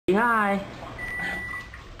Say hi.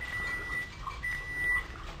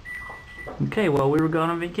 Okay, well, we were going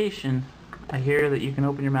on vacation. I hear that you can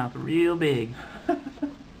open your mouth real big.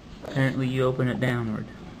 Apparently you open it downward.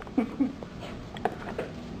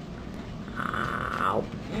 Ow.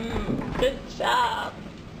 Good job.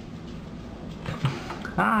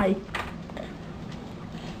 Hi.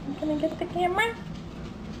 I'm gonna get the camera.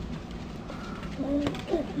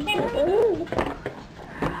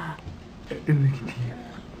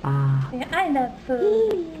 Yeah, I love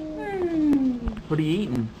food. What are you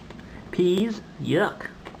eating? Peas? Yuck.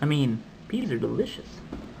 I mean, peas are delicious.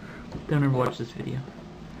 Don't ever watch this video.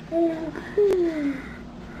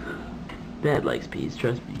 Dad likes peas,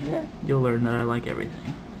 trust me. You'll learn that I like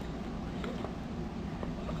everything.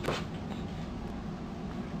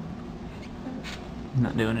 He's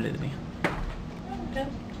not doing it, is he? Okay.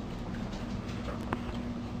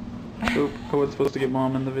 Oop, I was supposed to get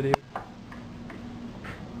Mom in the video.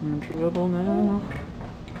 I'm in trouble now.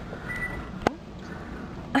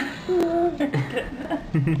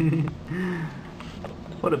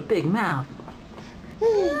 What a big mouth.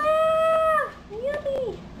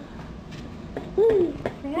 Yummy.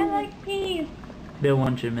 I like peas. Don't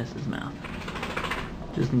want you to miss his mouth.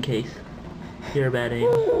 Just in case. You're a bad aim.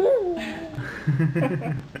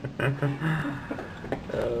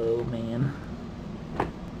 Oh man.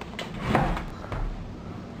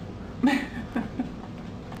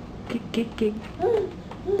 Kick. Why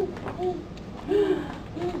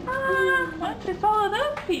don't you swallow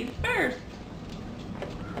those peas first?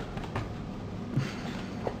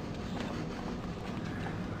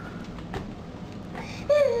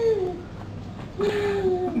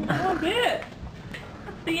 Oh, good.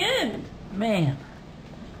 That's the end. Man,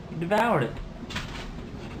 you devoured it.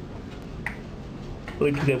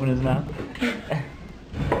 Look, he's open his mouth.